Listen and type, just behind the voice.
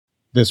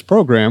This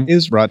program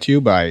is brought to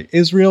you by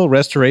Israel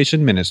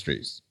Restoration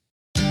Ministries.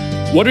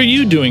 What are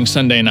you doing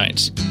Sunday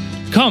nights?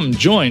 Come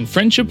join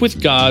Friendship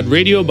with God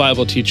radio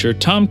Bible teacher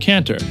Tom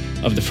Cantor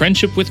of the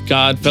Friendship with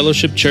God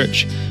Fellowship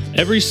Church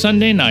every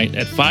Sunday night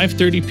at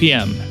 5:30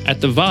 p.m. at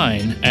The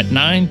Vine at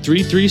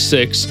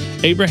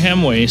 9336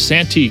 Abraham Way,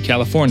 Santee,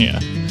 California.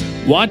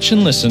 Watch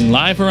and listen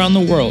live around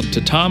the world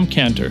to Tom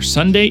Cantor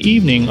Sunday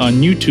evening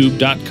on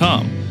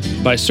YouTube.com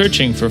by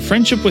searching for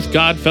Friendship with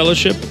God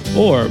Fellowship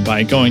or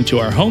by going to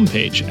our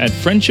homepage at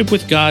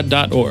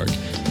friendshipwithgod.org.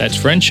 That's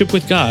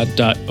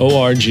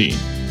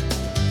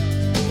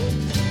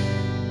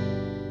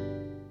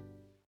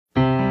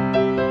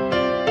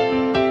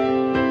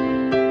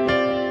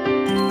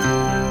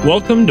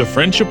Welcome to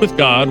Friendship with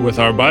God with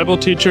our Bible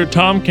teacher,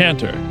 Tom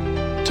Cantor.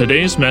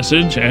 Today's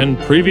message and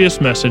previous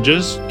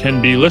messages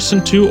can be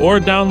listened to or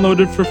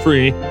downloaded for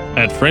free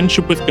at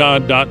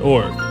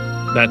friendshipwithgod.org.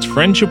 That's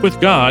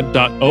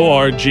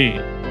friendshipwithgod.org.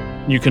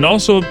 You can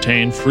also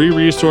obtain free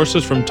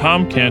resources from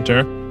Tom Cantor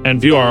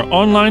and view our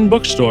online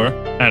bookstore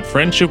at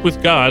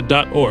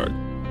friendshipwithgod.org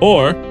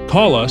or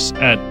call us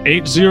at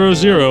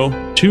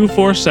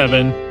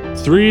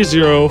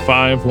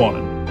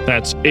 800-247-3051.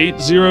 That's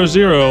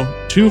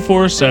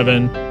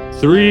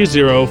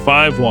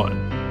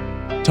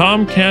 800-247-3051.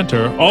 Tom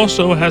Cantor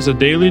also has a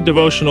daily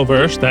devotional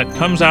verse that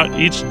comes out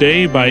each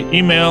day by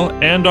email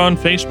and on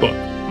Facebook.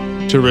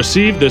 To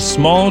receive this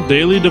small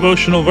daily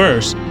devotional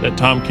verse that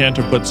Tom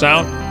Cantor puts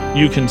out,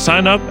 you can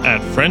sign up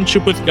at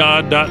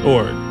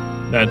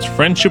friendshipwithgod.org. That's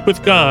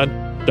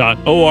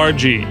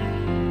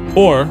friendshipwithgod.org.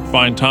 Or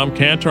find Tom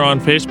Cantor on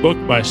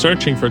Facebook by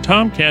searching for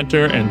Tom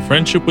Cantor and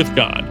Friendship with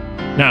God.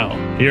 Now,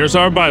 here's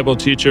our Bible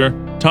teacher,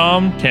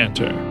 Tom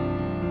Cantor.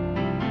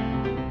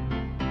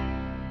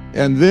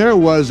 And there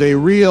was a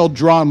real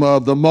drama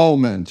of the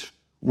moment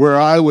where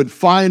I would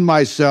find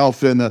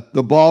myself in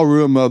the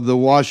ballroom of the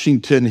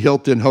Washington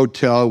Hilton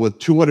Hotel with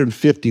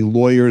 250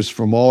 lawyers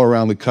from all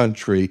around the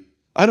country.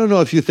 I don't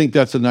know if you think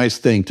that's a nice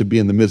thing to be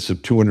in the midst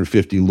of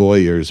 250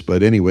 lawyers,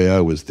 but anyway,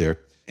 I was there.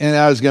 And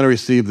I was going to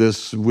receive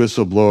this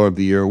Whistleblower of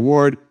the Year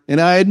award,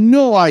 and I had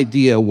no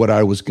idea what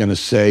I was going to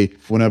say.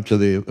 Went up to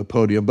the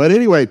podium. But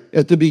anyway,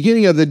 at the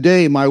beginning of the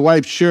day, my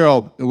wife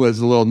Cheryl was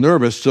a little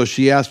nervous, so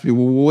she asked me,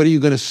 well, what are you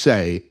going to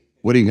say?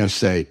 What are you going to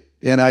say?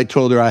 And I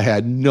told her I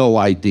had no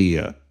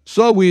idea.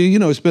 So we,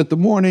 spent the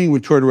morning, we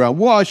toured around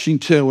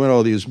Washington, went to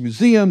all these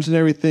museums and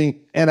everything,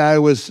 and I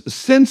was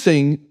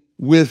sensing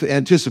with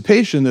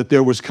anticipation that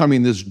there was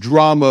coming this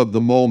drama of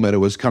the moment. It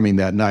was coming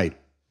that night.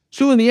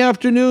 So in the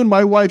afternoon,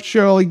 my wife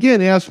Cheryl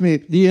again asked me,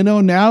 do you know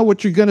now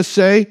what you're going to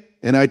say?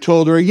 And I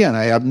told her again,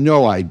 I have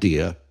no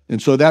idea. And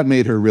so that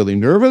made her really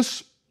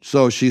nervous.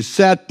 So she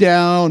sat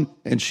down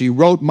and she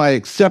wrote my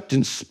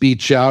acceptance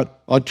speech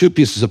out on 2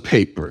 pieces of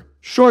paper.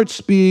 Short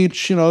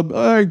speech,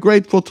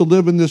 grateful to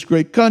live in this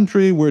great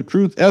country where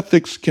truth,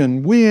 ethics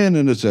can win,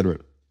 and et cetera.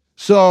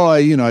 So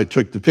I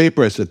took the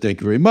paper, I said, thank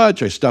you very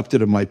much. I stuffed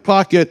it in my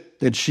pocket,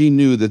 and she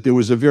knew that there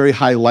was a very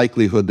high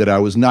likelihood that I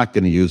was not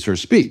going to use her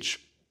speech.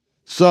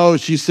 So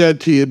she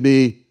said to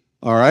me,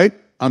 all right,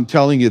 I'm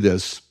telling you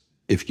this.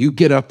 If you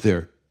get up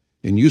there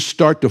and you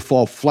start to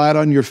fall flat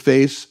on your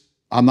face,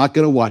 I'm not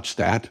going to watch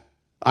that.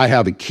 I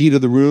have a key to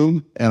the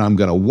room, and I'm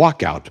going to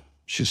walk out.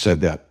 She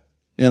said that.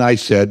 And I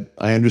said,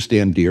 I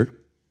understand, dear.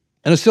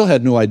 And I still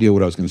had no idea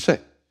what I was going to say.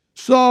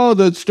 So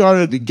that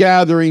started the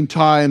gathering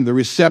time, the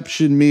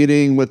reception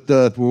meeting with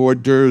the hors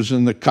d'oeuvres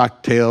and the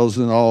cocktails,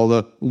 and all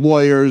the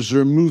lawyers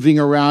are moving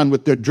around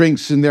with their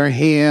drinks in their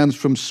hands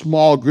from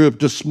small group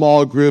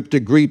to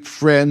greet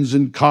friends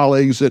and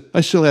colleagues. That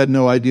I still had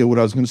no idea what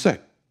I was going to say.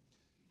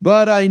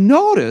 But I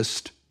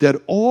noticed that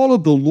all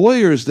of the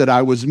lawyers that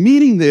I was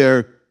meeting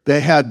there, they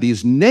had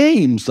these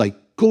names like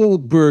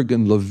Goldberg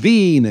and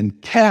Levine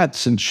and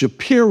Katz and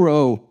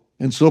Shapiro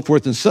and so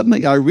forth. And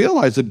suddenly I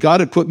realized that God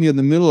had put me in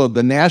the middle of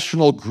the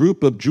national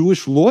group of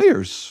Jewish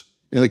lawyers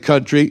in the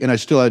country, and I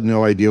still had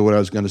no idea what I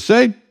was going to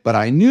say. But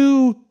I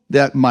knew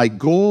that my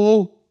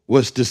goal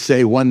was to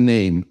say one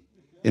name.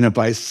 And if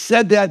I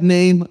said that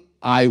name,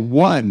 I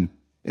won.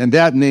 And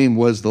that name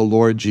was the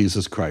Lord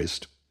Jesus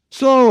Christ.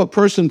 So a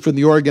person from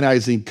the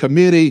organizing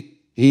committee,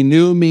 he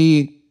knew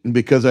me, and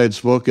because I had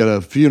spoken at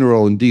a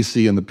funeral in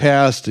D.C. in the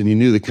past, and he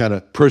knew the kind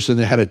of person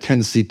that had a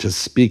tendency to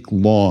speak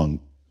long.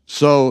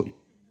 So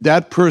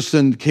that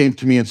person came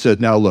to me and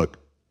said, now look,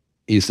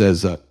 he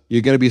says,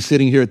 you're going to be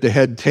sitting here at the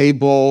head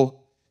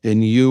table,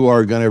 and you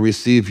are going to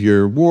receive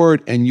your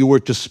award, and you were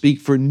to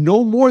speak for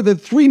no more than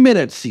 3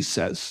 minutes, he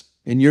says.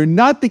 And you're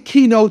not the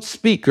keynote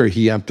speaker,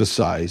 he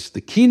emphasized.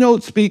 The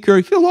keynote speaker,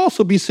 he'll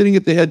also be sitting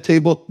at the head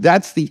table.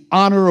 That's the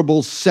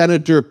Honorable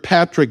Senator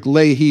Patrick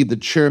Leahy, the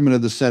chairman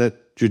of the Senate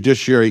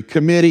Judiciary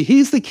Committee.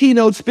 He's the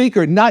keynote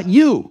speaker, not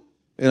you.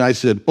 And I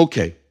said,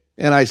 okay.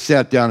 And I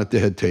sat down at the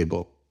head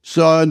table.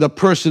 So the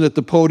person at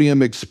the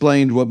podium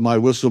explained what my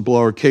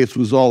whistleblower case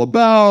was all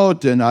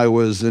about, and I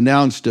was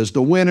announced as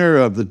the winner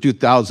of the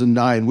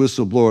 2009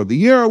 Whistleblower of the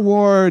Year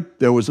award.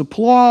 There was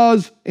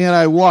applause, and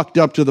I walked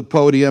up to the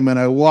podium, and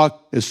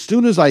as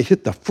soon as I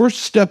hit the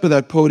first step of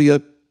that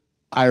podium,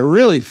 I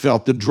really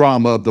felt the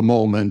drama of the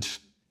moment.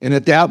 And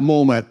at that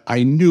moment,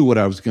 I knew what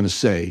I was going to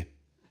say.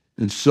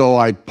 And so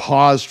I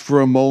paused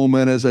for a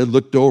moment as I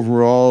looked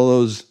over all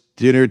those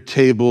dinner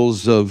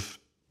tables of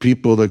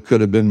people that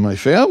could have been my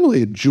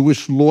family,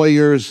 Jewish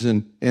lawyers,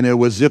 and it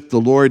was as if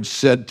the Lord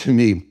said to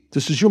me,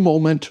 this is your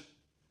moment.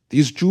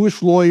 These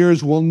Jewish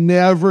lawyers will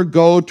never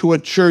go to a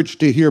church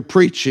to hear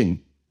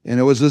preaching. And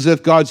it was as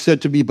if God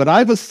said to me, but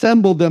I've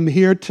assembled them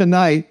here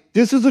tonight.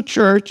 This is a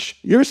church.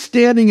 You're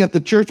standing at the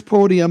church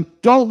podium.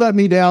 Don't let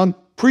me down.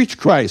 Preach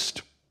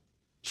Christ.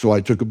 So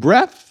I took a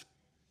breath,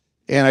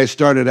 and I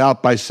started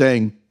out by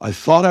saying, I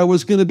thought I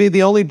was going to be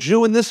the only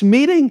Jew in this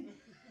meeting.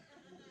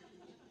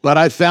 But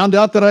I found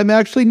out that I'm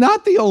actually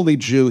not the only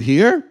Jew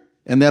here.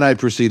 And then I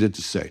proceeded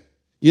to say,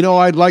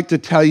 I'd like to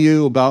tell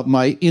you about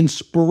my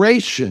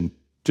inspiration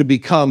to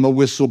become a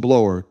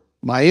whistleblower.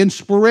 My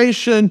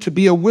inspiration to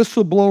be a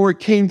whistleblower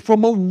came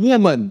from a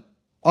woman,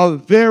 a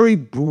very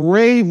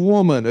brave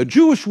woman, a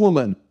Jewish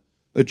woman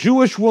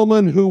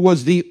who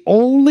was the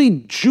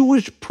only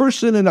Jewish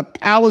person in a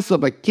palace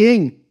of a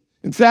king.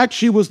 In fact,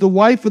 she was the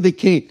wife of the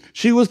king.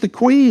 She was the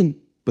queen,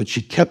 but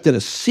she kept it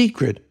a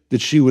secret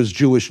that she was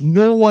Jewish.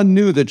 No one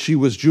knew that she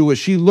was Jewish.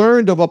 She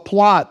learned of a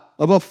plot,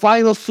 of a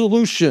final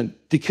solution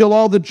to kill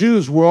all the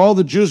Jews, where all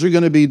the Jews are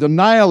going to be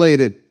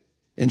annihilated.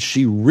 And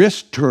she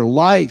risked her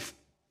life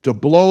to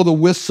blow the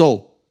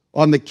whistle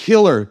on the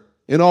killer,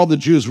 and all the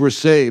Jews were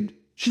saved.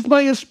 She's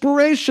my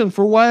inspiration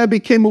for why I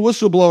became a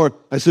whistleblower.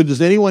 I said,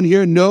 does anyone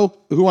here know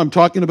who I'm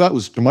talking about?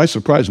 To my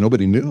surprise,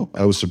 nobody knew.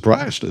 I was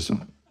surprised. I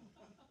said,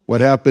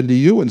 what happened to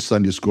you in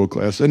Sunday school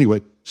class?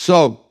 Anyway,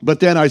 but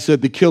then I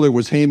said the killer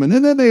was Haman,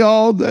 and then they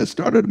all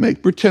started to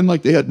pretend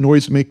like they had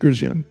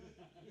noisemakers.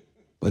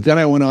 But then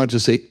I went on to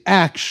say,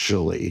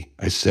 actually,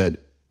 I said,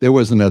 there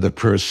was another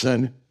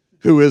person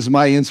who is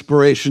my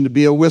inspiration to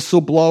be a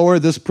whistleblower.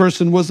 This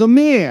person was a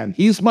man.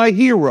 He's my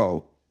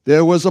hero.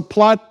 There was a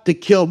plot to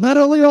kill not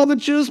only all the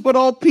Jews, but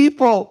all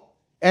people.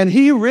 And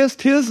he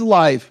risked his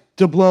life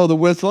to blow the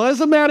whistle.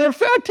 As a matter of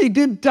fact, he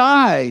did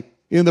die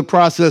in the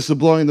process of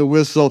blowing the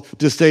whistle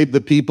to save the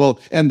people.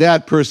 And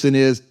that person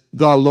is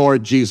the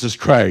Lord Jesus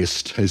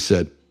Christ, I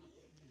said.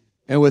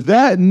 And with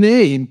that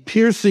name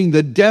piercing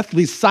the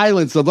deathly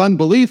silence of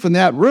unbelief in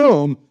that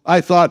room, I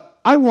thought,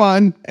 I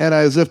won. And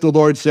as if the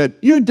Lord said,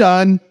 you're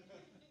done.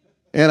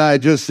 And I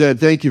just said,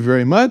 thank you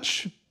very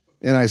much.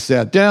 And I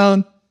sat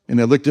down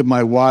and I looked at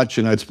my watch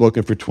and I'd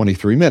spoken for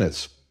 23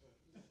 minutes.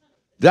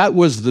 That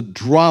was the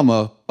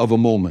drama of a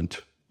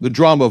moment. The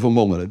drama of a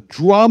moment. A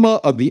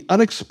drama of the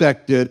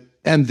unexpected.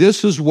 And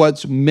this is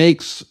what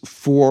makes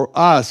for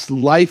us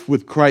life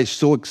with Christ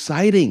so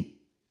exciting.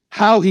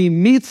 How he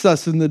meets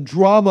us in the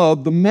drama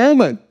of the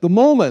moment,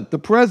 the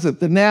present,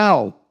 the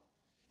now.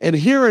 And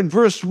here in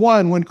verse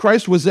 1, when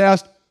Christ was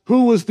asked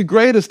who was the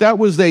greatest, that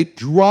was a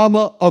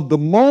drama of the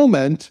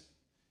moment.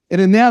 And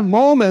in that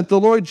moment, the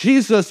Lord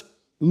Jesus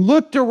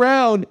looked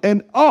around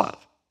and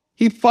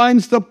he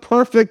finds the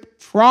perfect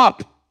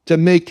prop to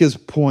make his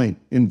point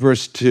in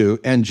verse 2.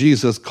 And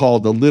Jesus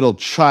called a little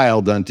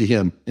child unto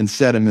him and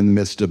set him in the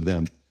midst of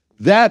them.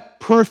 That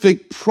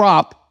perfect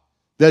prop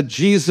that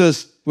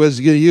Jesus was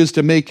going to use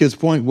to make his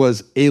point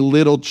was a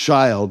little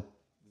child.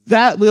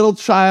 That little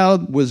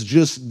child was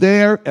just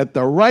there at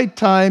the right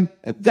time,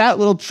 and that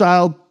little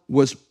child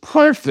was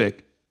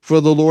perfect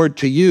for the Lord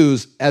to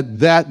use at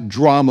that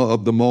drama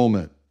of the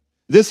moment.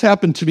 This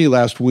happened to me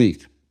last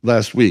week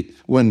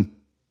when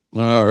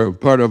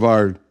part of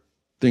our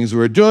things we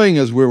were doing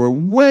is we were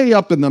way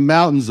up in the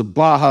mountains of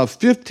Baja,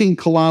 15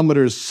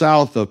 kilometers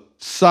south of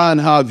San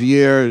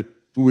Javier.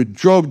 We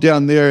drove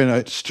down there, and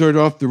I started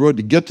off the road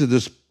to get to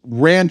this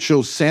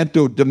Rancho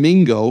Santo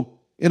Domingo,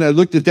 and I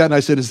looked at that and I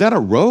said, is that a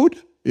road?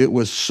 It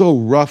was so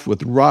rough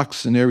with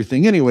rocks and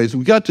everything. Anyways,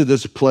 we got to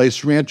this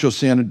place, Rancho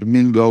Santo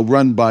Domingo,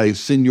 run by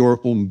Senor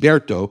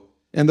Humberto,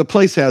 and the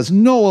place has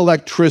no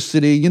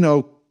electricity.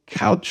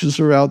 Couches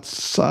are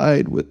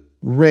outside with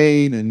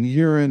rain and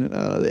urine,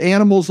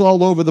 animals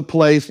all over the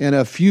place, and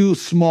a few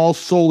small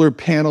solar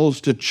panels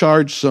to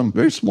charge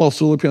very small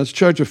solar panels to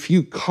charge a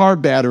few car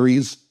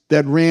batteries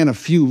that ran a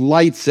few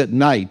lights at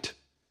night.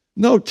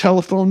 No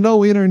telephone,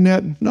 no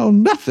internet, no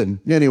nothing.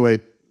 Anyway,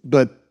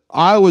 but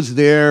I was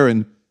there,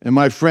 and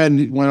my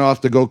friend went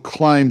off to go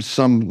climb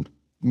some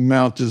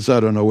mountains.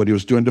 I don't know what he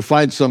was doing, to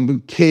find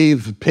some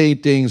cave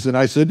paintings. And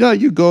I said, no,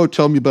 you go,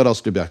 tell me, but I'll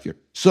stay back here.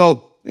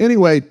 So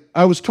anyway,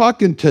 I was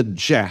talking to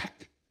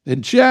Jack.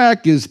 And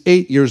Jack is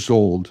 8 years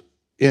old,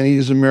 and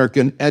he's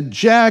American. And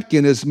Jack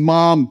and his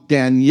mom,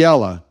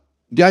 Daniela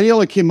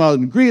came out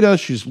and greeted us.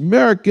 She's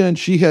American.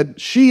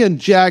 She and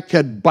Jack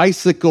had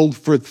bicycled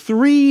for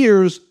 3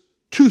 years,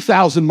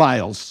 2,000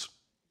 miles,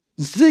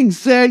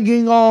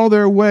 zigzagging all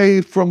their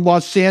way from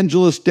Los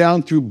Angeles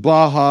down through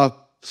Baja,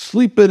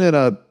 sleeping in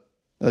a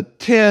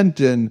tent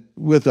and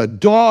with a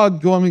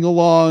dog going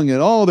along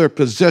and all their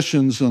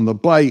possessions on the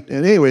bike.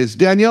 And anyways,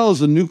 Danielle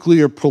is a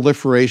nuclear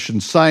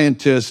proliferation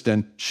scientist,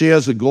 and she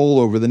has a goal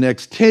over the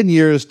next 10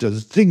 years to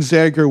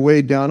zigzag her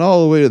way down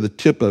all the way to the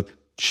tip of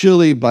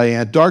Chile by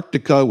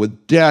Antarctica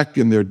with Dak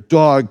and their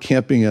dog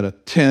camping in a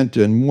tent,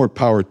 and more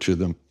power to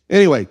them.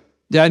 Anyway,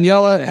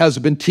 Daniela has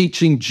been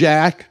teaching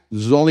Jack.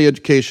 This is the only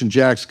education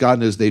Jack's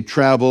gotten as they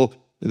travel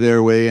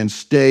their way and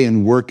stay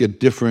and work at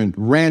different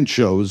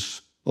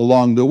ranchos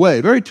along the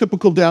way. Very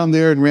typical down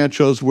there in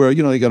ranchos where,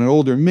 you got an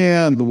older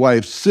man, the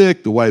wife's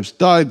sick, the wife's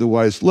died, the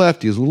wife's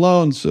left, he's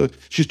alone, so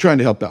she's trying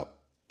to help out.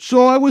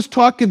 So I was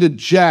talking to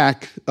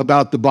Jack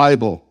about the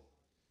Bible.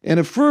 And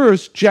at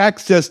first, Jack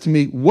says to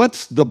me,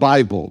 "What's the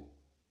Bible?"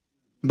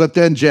 But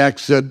then Jack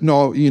said,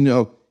 no,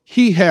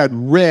 he had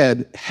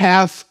read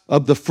half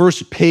of the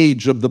first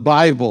page of the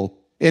Bible.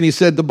 And he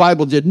said the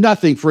Bible did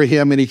nothing for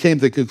him. And he came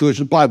to the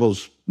conclusion, the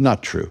Bible's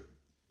not true.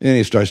 And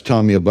he starts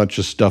telling me a bunch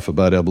of stuff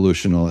about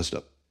evolution and all that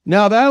stuff.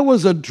 Now, that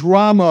was a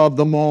drama of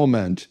the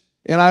moment.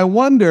 And I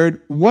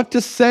wondered what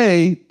to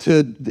say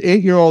to the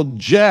 8-year-old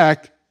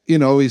Jack.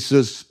 He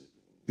says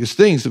these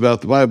things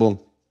about the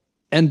Bible.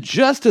 And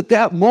just at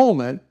that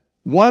moment,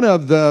 one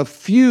of the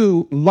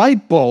few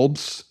light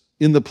bulbs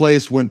in the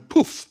place went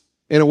poof,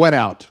 and it went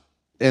out.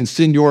 And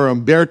Senor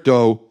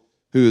Umberto,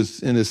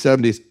 who's in his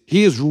 70s,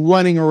 he is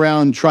running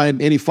around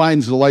and he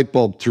finds the light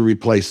bulb to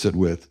replace it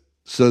with.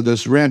 So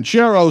this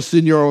ranchero,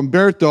 Senor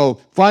Umberto,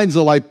 finds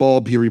the light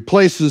bulb, he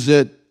replaces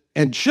it,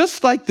 and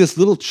just like this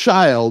little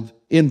child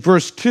in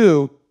verse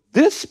 2,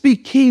 this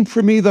became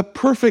for me the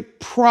perfect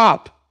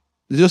prop.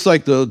 Just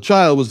like the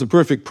child was the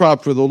perfect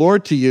prop for the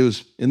Lord to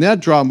use in that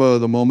drama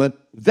of the moment,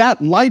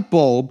 that light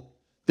bulb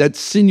that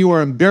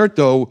Senor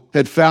Umberto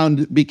had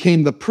found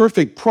became the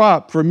perfect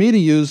prop for me to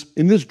use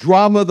in this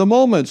drama of the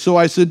moment. So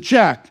I said,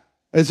 Jack,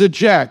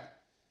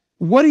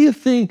 what do you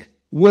think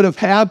would have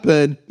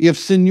happened if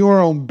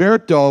Senor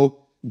Umberto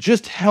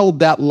just held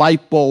that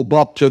light bulb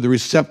up to the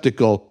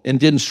receptacle and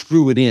didn't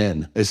screw it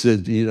in? I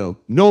said,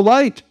 no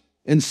light.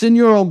 And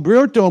Senor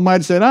Umberto might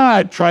have said,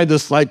 I tried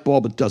this light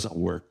bulb, it doesn't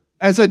work.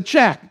 I said,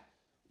 Jack,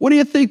 what do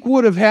you think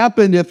would have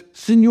happened if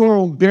Senor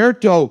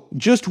Umberto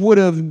just would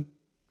have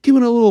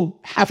given a little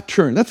half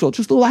turn? That's all,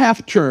 just a little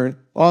half turn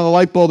on the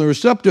light bulb and the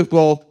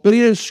receptacle, but he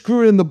didn't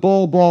screw in the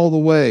bulb all the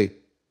way.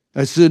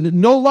 I said,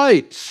 no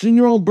light.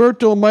 Senor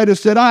Umberto might have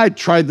said, I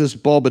tried this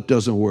bulb, it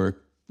doesn't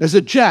work. I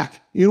said,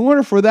 Jack, in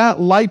order for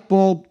that light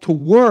bulb to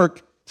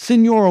work,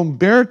 Senor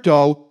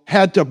Umberto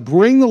had to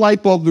bring the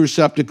light bulb to the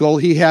receptacle.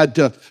 He had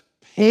to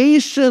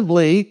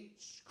patiently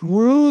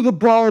screw the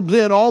bulbs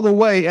in all the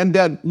way, and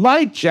then,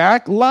 light,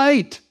 Jack,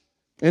 light.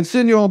 And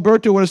Senor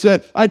Umberto would have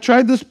said, I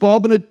tried this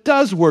bulb, and it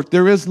does work.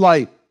 There is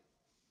light.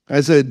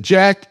 I said,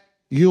 Jack,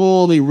 you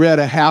only read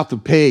a half a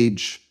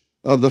page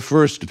of the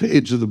first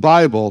page of the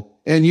Bible,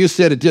 and you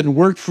said it didn't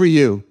work for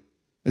you.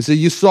 I said,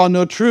 you saw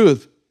no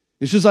truth.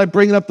 It's just like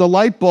bringing up the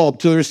light bulb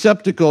to the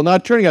receptacle,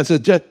 not turning it. I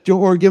said, Jack,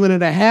 or giving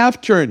it a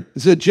half turn. I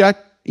said, Jack,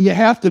 you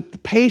have to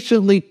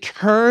patiently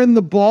turn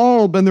the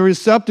bulb and the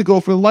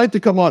receptacle for the light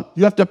to come on.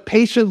 You have to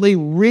patiently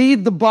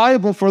read the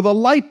Bible for the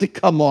light to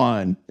come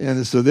on.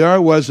 And so there I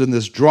was in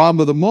this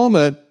drama of the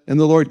moment, and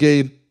the Lord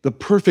gave the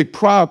perfect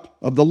prop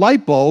of the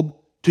light bulb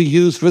to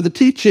use for the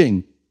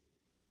teaching.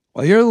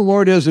 Well, here the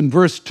Lord is in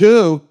verse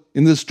 2,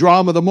 in this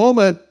drama of the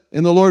moment,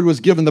 and the Lord was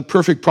given the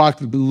perfect prop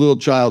of the little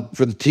child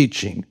for the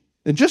teaching.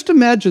 And just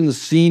imagine the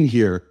scene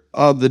here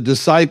of the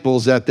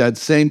disciples at that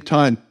same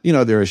time.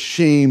 They're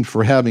ashamed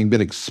for having been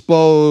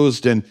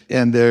exposed, and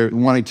they're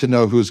wanting to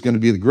know who's going to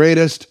be the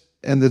greatest.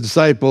 And the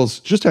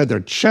disciples just had their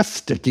chest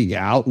sticking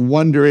out,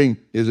 wondering,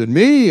 is it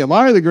me? Am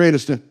I the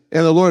greatest? And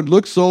the Lord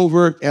looks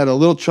over at a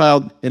little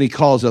child, and he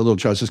calls that little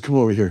child, says, come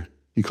over here.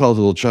 He calls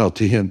the little child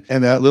to him.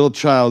 And that little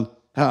child,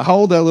 how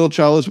old that little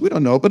child is, we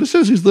don't know, but it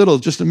says he's little.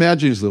 Just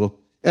imagine he's little.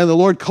 And the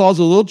Lord calls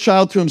the little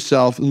child to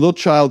himself, and the little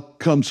child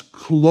comes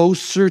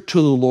closer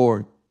to the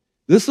Lord.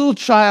 This little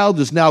child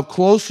is now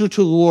closer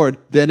to the Lord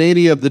than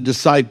any of the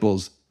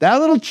disciples. That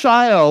little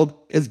child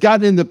has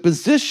gotten in the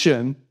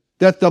position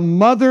that the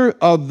mother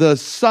of the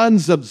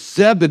sons of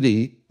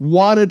Zebedee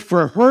wanted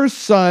for her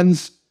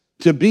sons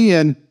to be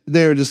in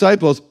their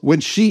disciples when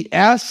she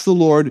asked the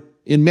Lord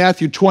in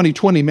Matthew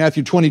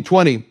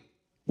 20:20,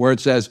 where it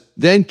says,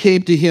 then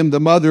came to him the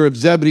mother of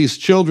Zebedee's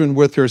children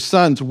with her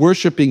sons,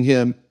 worshiping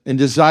him and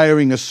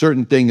desiring a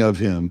certain thing of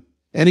him.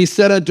 And he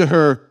said unto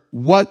her,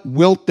 what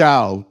wilt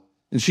thou?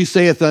 And she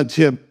saith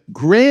unto him,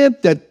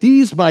 grant that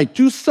these my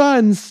 2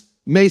 sons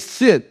may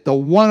sit, the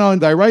one on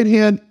thy right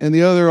hand and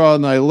the other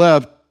on thy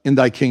left, in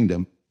thy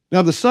kingdom.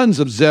 Now the sons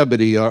of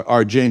Zebedee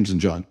are James and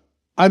John.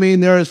 I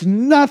mean, there is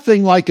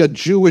nothing like a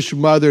Jewish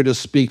mother to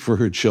speak for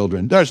her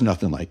children. There's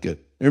nothing like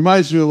it. It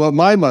reminds me of what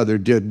my mother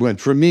did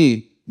for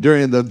me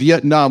during the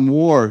Vietnam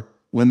War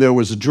when there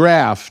was a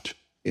draft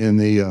in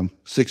the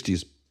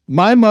 60s.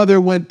 My mother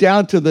went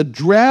down to the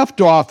draft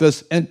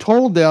office and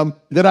told them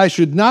that I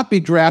should not be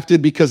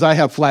drafted because I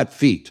have flat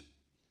feet.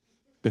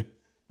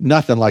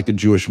 Nothing like a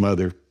Jewish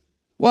mother.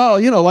 Well,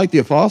 like the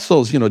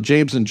apostles,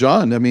 James and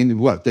John, I mean,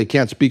 what, they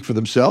can't speak for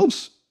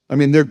themselves? I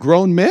mean, they're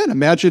grown men.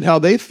 Imagine how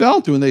they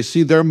felt when they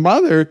see their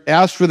mother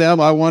ask for them,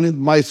 I wanted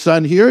my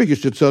son here, you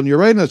should sit on your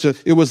right.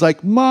 And it was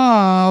like,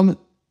 Mom,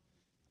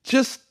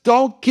 just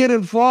don't get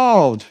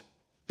involved.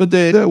 But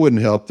that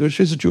wouldn't help.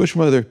 She's a Jewish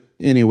mother.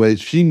 Anyway,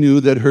 she knew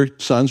that her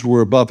sons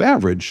were above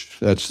average.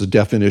 That's the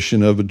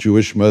definition of a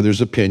Jewish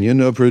mother's opinion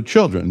of her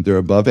children. They're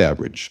above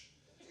average.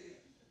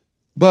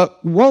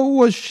 But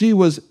what she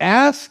was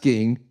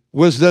asking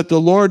was that the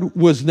Lord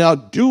was now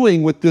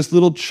doing with this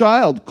little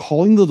child,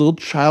 calling the little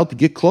child to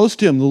get close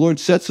to him. The Lord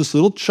sets this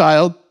little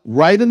child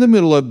right in the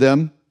middle of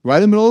them, right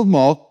in the middle of them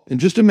all. And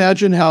just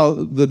imagine how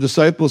the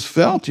disciples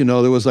felt. There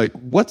was like,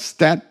 what's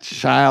that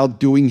child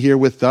doing here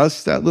with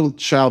us? That little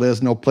child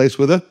has no place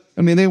with us.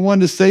 I mean, they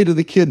wanted to say to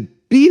the kid,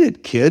 beat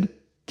it, kid,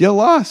 get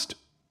lost.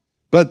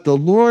 But the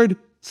Lord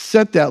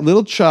set that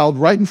little child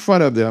right in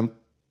front of them,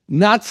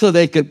 not so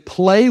they could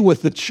play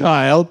with the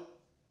child,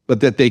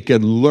 but that they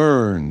could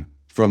learn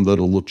from the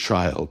little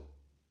child.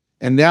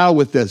 And now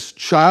with this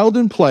child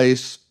in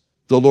place,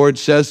 the Lord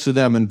says to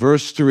them in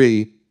verse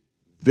 3,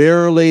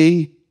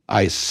 verily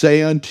I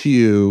say unto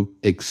you,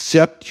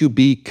 except you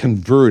be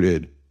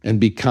converted and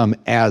become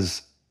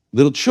as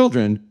little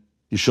children,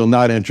 you shall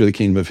not enter the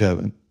kingdom of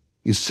heaven.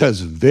 He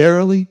says,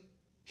 verily.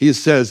 He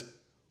says,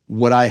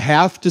 what I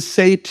have to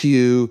say to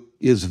you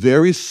is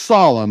very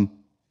solemn.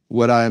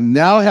 What I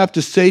now have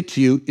to say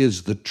to you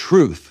is the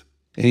truth.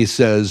 And he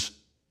says,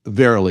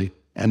 verily.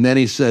 And then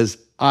he says,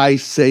 I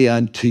say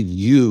unto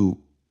you.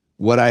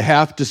 What I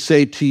have to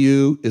say to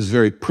you is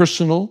very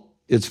personal.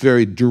 It's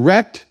very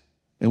direct.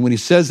 And when he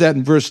says that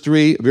in verse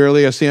 3,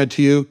 verily I say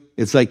unto you,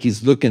 it's like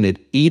he's looking at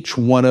each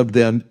one of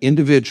them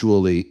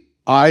individually,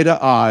 eye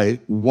to eye,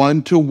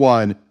 one to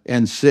one,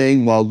 and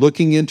saying while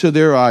looking into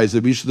their eyes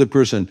of each of the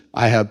person,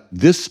 I have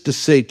this to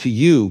say to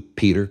you,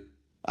 Peter.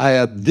 I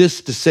have this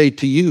to say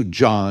to you,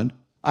 John.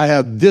 I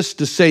have this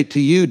to say to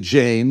you,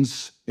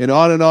 James. And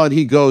on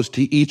he goes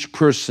to each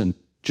person,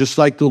 just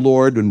like the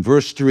Lord in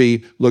verse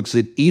 3 looks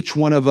at each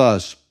one of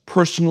us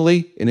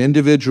personally and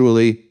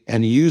individually,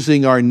 and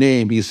using our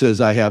name, he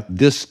says, I have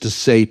this to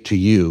say to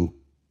you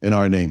in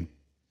our name.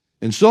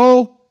 And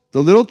so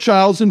the little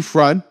child's in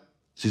front.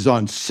 She's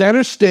on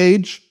center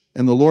stage,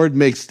 and the Lord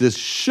makes this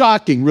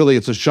shocking, really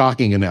it's a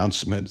shocking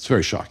announcement. It's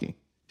very shocking.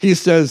 He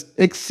says,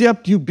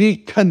 except you be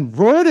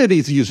converted,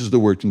 he uses the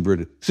word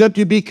converted, except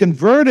you be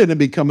converted and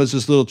become as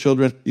his little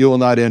children, you will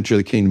not enter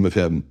the kingdom of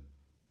heaven.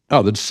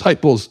 Oh, the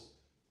disciples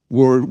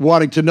were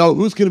wanting to know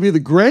who's going to be the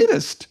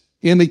greatest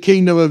in the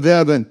kingdom of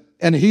heaven.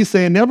 And he's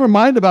saying, never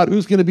mind about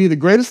who's going to be the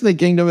greatest in the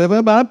kingdom of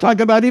heaven, but I'm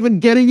talking about even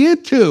getting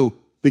into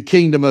the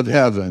kingdom of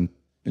heaven.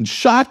 And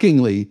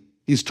shockingly,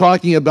 he's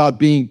talking about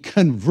being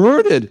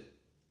converted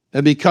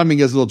and becoming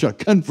his little child.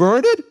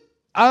 Converted?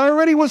 I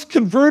already was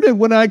converted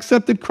when I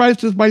accepted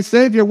Christ as my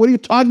Savior. What are you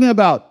talking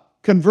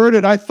about?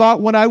 Converted. I thought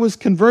when I was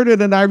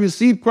converted and I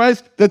received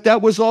Christ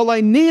that was all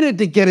I needed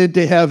to get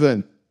into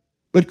heaven.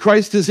 But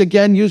Christ is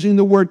again using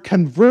the word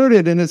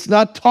converted, and it's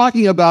not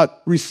talking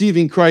about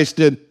receiving Christ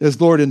as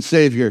Lord and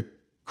Savior.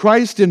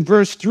 Christ in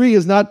verse 3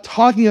 is not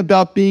talking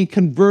about being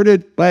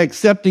converted by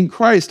accepting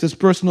Christ as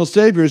personal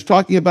Savior. It's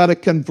talking about a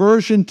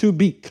conversion to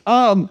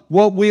become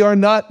what we are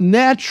not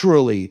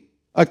naturally.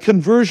 A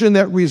conversion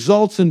that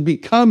results in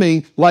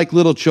becoming like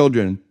little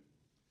children.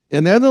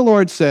 And then the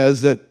Lord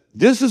says that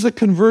this is a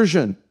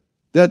conversion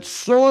that's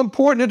so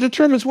important it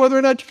determines whether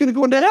or not you're going to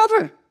go into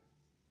heaven.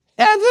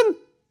 Heaven?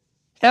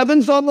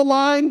 Heaven's on the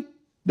line.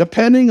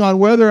 Depending on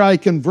whether I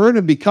convert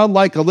and become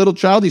like a little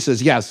child, he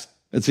says, yes.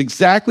 That's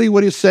exactly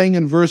what he's saying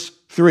in verse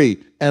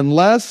 3.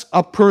 Unless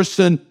a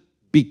person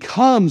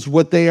becomes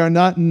what they are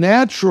not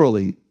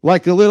naturally,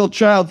 like a little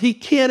child, he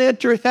can't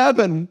enter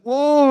heaven.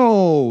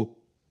 Whoa!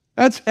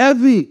 That's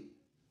heavy.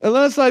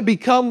 Unless I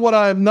become what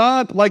I'm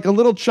not, like a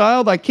little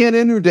child, I can't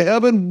enter into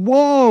heaven.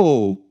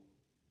 Whoa.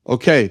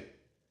 Okay,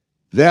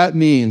 that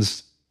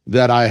means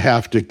that I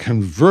have to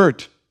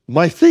convert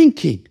my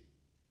thinking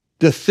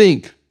to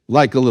think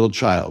like a little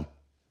child.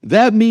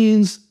 That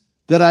means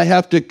that I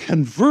have to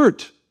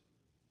convert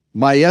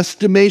my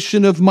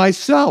estimation of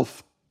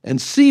myself and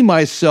see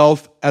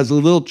myself as a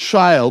little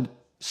child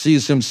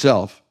sees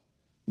himself.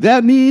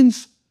 That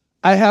means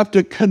I have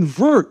to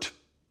convert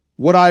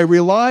what I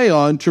rely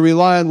on to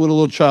rely on what a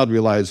little child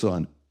relies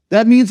on.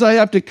 That means I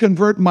have to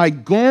convert my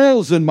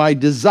goals and my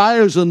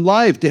desires in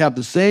life to have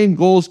the same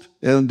goals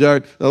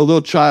that a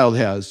little child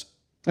has.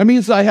 That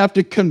means I have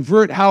to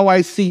convert how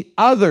I see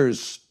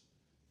others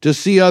to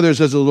see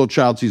others as a little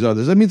child sees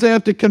others. That means I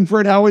have to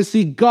convert how I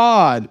see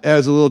God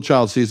as a little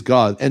child sees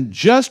God. And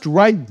just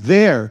right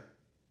there,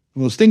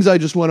 those things I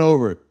just went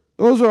over,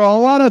 those are a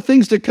lot of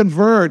things to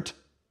convert.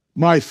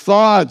 My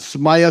thoughts,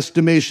 my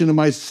estimation of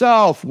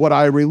myself, what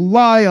I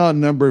rely on,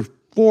 number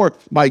 4,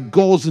 my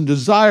goals and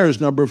desires,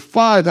 number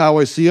 5, how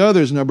I see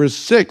others, number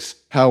 6,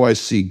 how I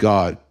see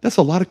God. That's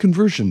a lot of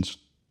conversions.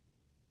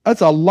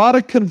 That's a lot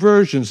of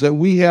conversions that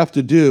we have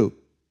to do.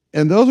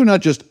 And those are not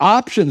just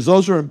options,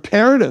 those are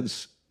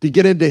imperatives to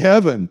get into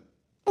heaven.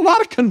 A lot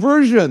of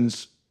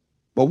conversions.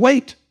 But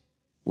wait,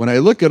 when I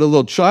look at a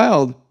little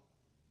child,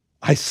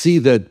 I see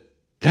that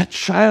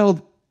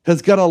child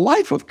has got a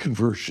life of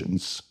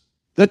conversions.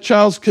 That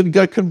child's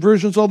got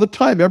conversions all the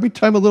time. Every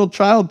time a little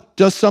child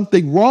does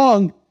something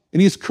wrong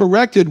and he's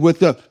corrected with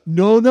the,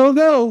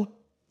 no,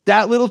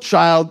 That little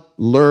child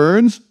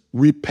learns,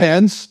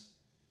 repents,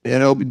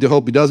 and I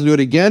hope he doesn't do it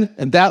again,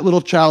 and that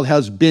little child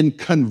has been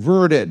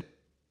converted.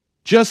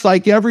 Just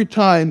like every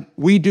time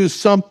we do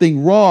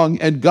something wrong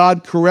and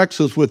God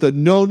corrects us with a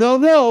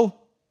no,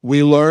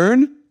 we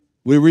learn,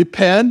 we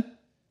repent,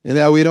 and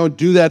that we don't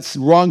do that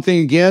wrong thing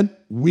again,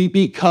 we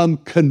become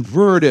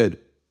converted,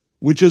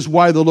 which is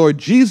why the Lord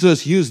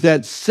Jesus used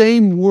that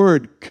same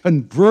word,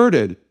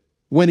 converted,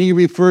 when he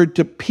referred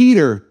to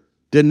Peter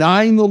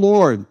denying the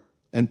Lord,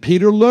 and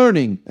Peter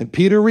learning, and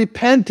Peter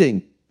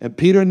repenting, and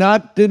Peter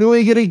not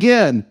doing it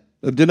again,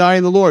 of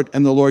denying the Lord.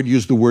 And the Lord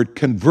used the word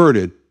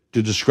converted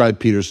to describe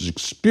Peter's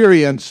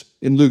experience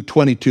in Luke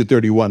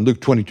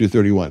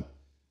 22:31.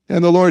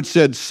 And the Lord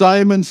said,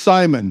 Simon,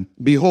 Simon,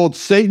 behold,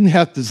 Satan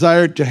hath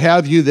desired to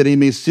have you that he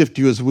may sift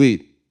you as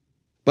wheat.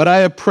 But I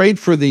have prayed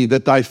for thee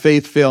that thy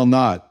faith fail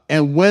not.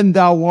 And when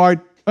thou art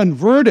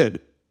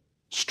converted,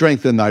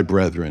 strengthen thy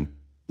brethren.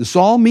 This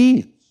all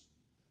means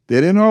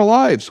that in our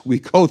lives, we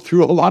go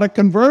through a lot of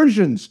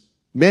conversions,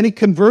 many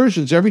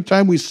conversions, every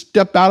time we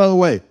step out of the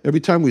way, every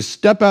time we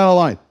step out of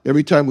line,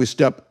 every time we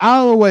step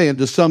out of the way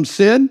into some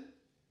sin,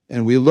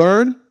 and we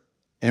learn,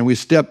 and we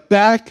step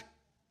back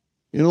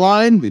in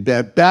line, we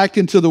get back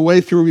into the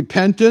way through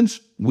repentance,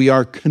 we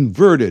are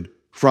converted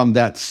from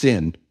that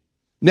sin.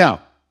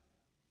 Now,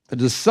 the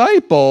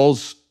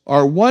disciples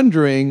are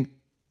wondering,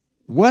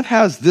 what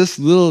has this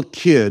little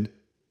kid,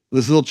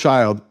 this little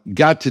child,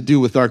 got to do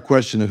with our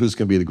question of who's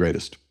going to be the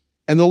greatest?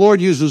 And the Lord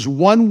uses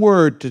one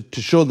word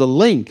to show the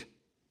link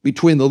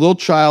between the little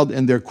child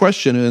and their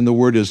question, and the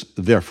word is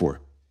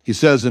therefore. He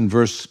says in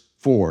verse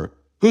 4,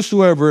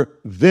 whosoever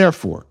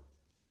therefore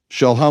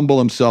shall humble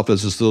himself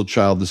as this little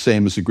child, the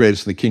same as the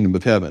greatest in the kingdom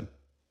of heaven.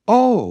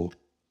 Oh,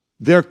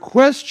 their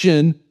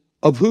question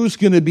of who's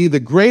going to be the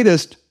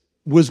greatest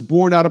was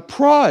born out of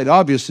pride,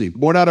 obviously,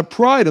 born out of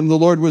pride. And the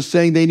Lord was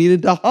saying they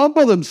needed to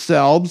humble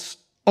themselves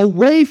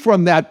away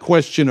from that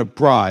question of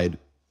pride.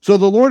 So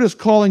the Lord is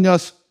calling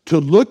us to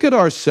look at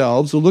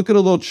ourselves, to look at a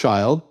little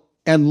child,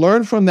 and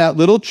learn from that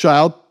little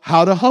child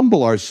how to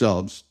humble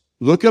ourselves.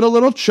 Look at a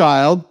little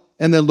child,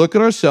 and then look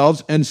at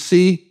ourselves and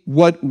see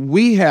what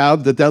we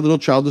have that little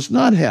child does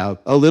not have.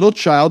 A little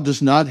child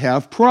does not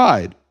have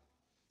pride.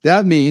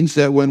 That means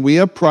that when we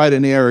have pride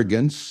and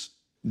arrogance,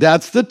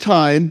 that's the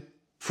time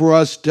for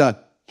us to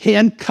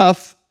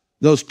handcuff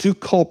those two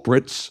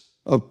culprits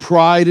of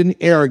pride and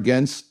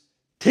arrogance,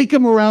 take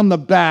them around the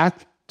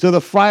back to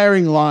the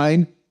firing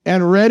line,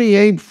 and ready,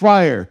 aim,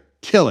 fire,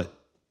 kill it.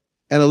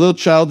 And a little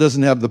child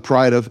doesn't have the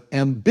pride of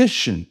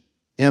ambition.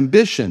 And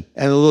a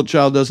little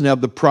child doesn't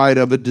have the pride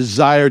of a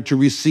desire to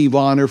receive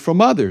honor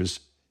from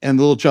others. And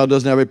the little child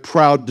doesn't have a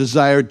proud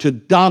desire to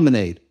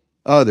dominate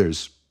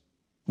others,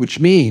 which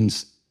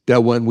means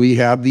that when we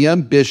have the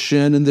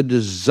ambition and the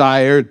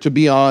desire to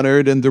be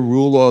honored and to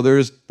rule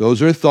others,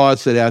 those are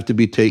thoughts that have to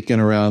be taken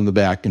around the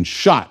back and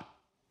shot.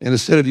 And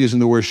instead of using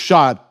the word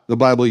shot, the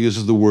Bible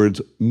uses the words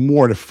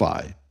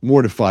mortify.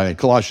 Mortify,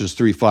 Colossians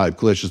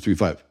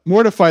 3:5.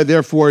 Mortify,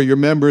 therefore, your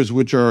members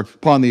which are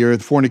upon the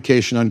earth,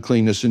 fornication,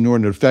 uncleanness,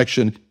 inordinate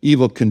affection,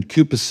 evil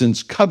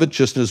concupiscence,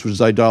 covetousness, which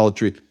is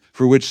idolatry,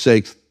 for which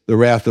sake the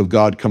wrath of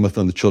God cometh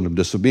on the children of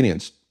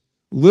disobedience.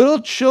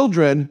 Little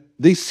children,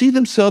 they see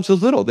themselves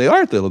as little. They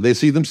aren't little. They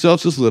see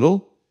themselves as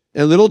little.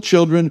 And little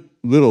children,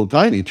 little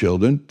tiny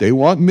children, they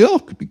want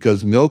milk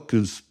because milk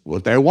is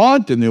what they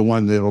want, and they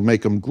want that'll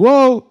make them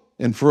grow.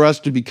 And for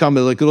us to become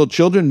like little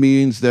children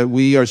means that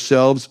we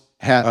ourselves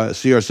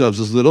see ourselves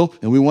as little,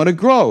 and we want to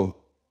grow.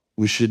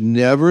 We should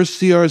never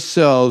see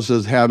ourselves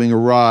as having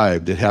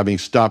arrived, at having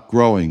stopped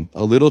growing.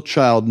 A little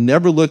child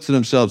never looks at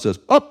himself and says,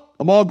 oh,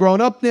 I'm all grown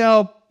up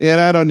now,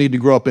 and I don't need to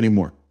grow up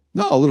anymore.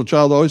 No, a little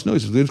child always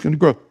knows he's going to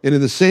grow. And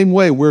in the same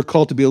way, we're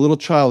called to be a little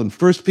child. In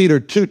 1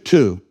 Peter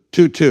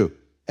 2:2,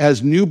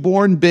 as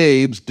newborn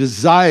babes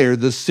desire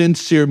the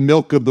sincere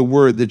milk of the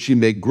word that ye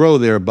may grow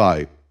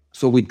thereby.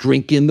 So we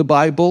drink in the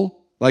Bible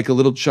like a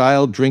little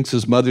child drinks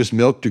his mother's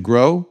milk to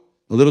grow.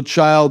 A little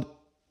child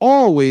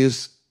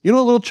always, you know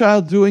what a little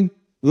child doing?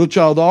 A little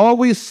child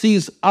always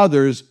sees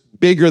others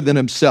bigger than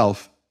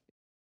himself.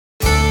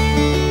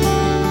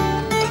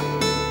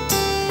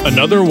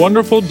 Another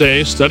wonderful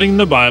day studying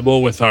the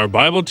Bible with our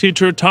Bible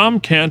teacher Tom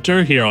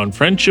Cantor here on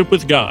Friendship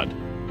with God.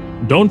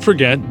 Don't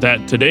forget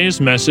that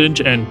today's message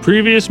and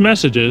previous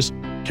messages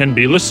can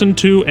be listened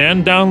to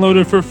and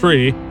downloaded for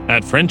free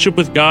at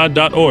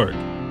friendshipwithgod.org.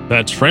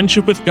 That's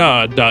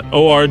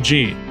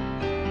friendshipwithgod.org.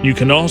 You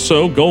can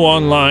also go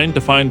online to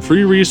find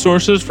free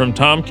resources from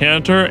Tom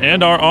Cantor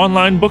and our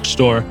online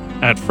bookstore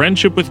at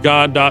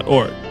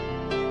friendshipwithgod.org.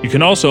 You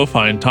can also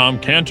find Tom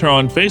Cantor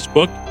on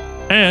Facebook,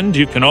 and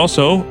you can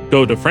also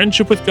go to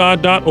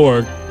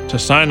friendshipwithgod.org to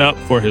sign up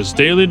for his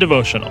daily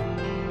devotional.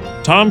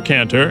 Tom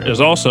Cantor is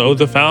also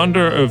the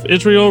founder of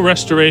Israel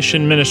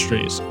Restoration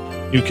Ministries.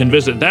 You can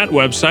visit that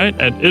website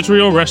at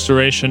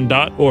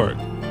israelrestoration.org.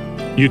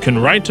 You can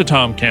write to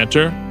Tom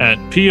Cantor at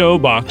P.O.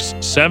 Box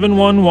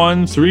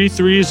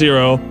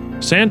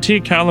 711330,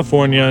 Santee,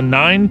 California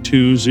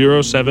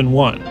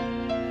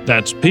 92071.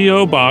 That's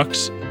P.O.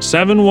 Box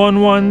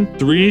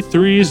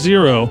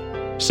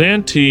 711-330,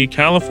 Santee,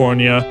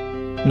 California,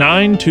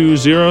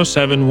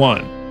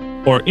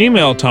 92071. Or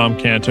email Tom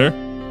Cantor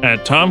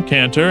at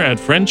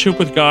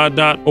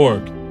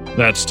tomcantor@friendshipwithgod.org.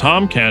 That's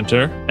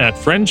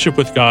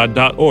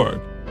tomcantor@friendshipwithgod.org.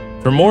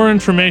 For more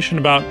information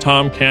about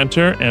Tom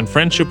Cantor and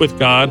Friendship with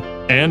God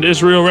and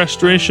Israel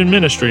Restoration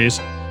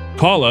Ministries,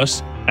 call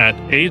us at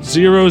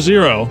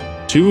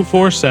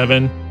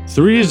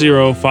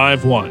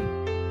 800-247-3051.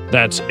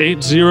 That's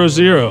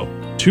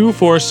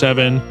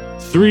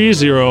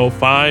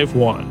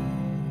 800-247-3051.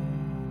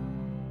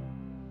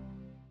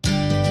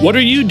 What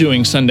are you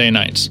doing Sunday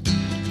nights?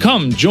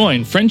 Come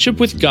join Friendship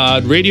with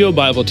God radio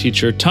Bible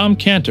teacher Tom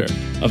Cantor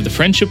of the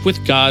Friendship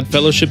with God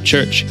Fellowship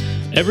Church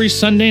every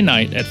Sunday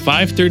night at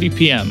 5:30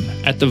 p.m.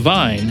 at The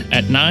Vine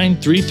at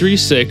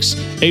 9336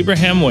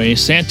 Abraham Way,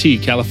 Santee,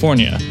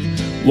 California.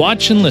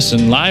 Watch and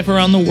listen live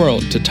around the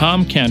world to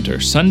Tom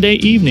Cantor Sunday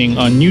evening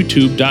on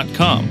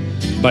YouTube.com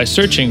by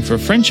searching for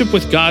Friendship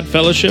with God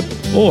Fellowship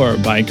or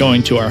by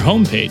going to our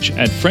homepage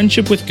at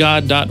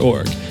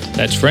friendshipwithgod.org.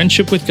 That's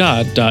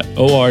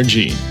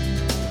friendshipwithgod.org.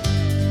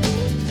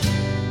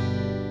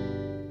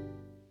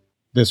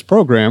 This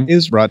program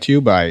is brought to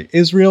you by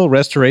Israel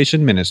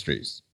Restoration Ministries.